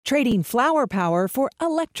trading flower power for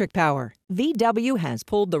electric power. VW has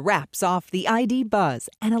pulled the wraps off the ID. Buzz,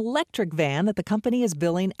 an electric van that the company is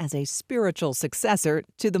billing as a spiritual successor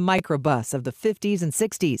to the microbus of the 50s and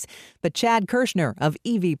 60s. But Chad Kirschner of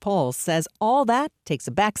EV Pulse says all that takes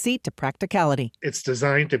a backseat to practicality. It's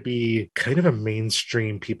designed to be kind of a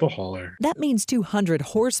mainstream people hauler. That means 200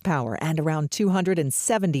 horsepower and around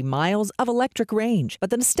 270 miles of electric range.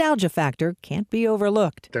 But the nostalgia factor can't be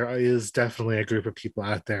overlooked. There is definitely a group of people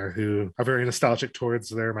out there who are very nostalgic towards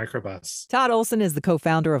their microbus. Todd Olson is the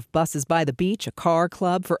co-founder of Buses by the Beach, a car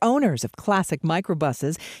club for owners of classic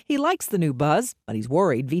microbuses. He likes the new Buzz, but he's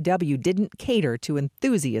worried VW didn't cater to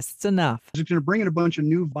enthusiasts enough. It's going to bring in a bunch of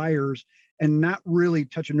new buyers and not really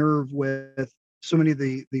touch a nerve with so many of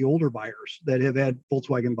the older buyers that have had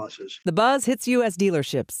Volkswagen buses. The Buzz hits U.S.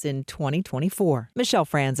 dealerships in 2024. Michelle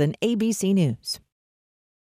Franzen, ABC News.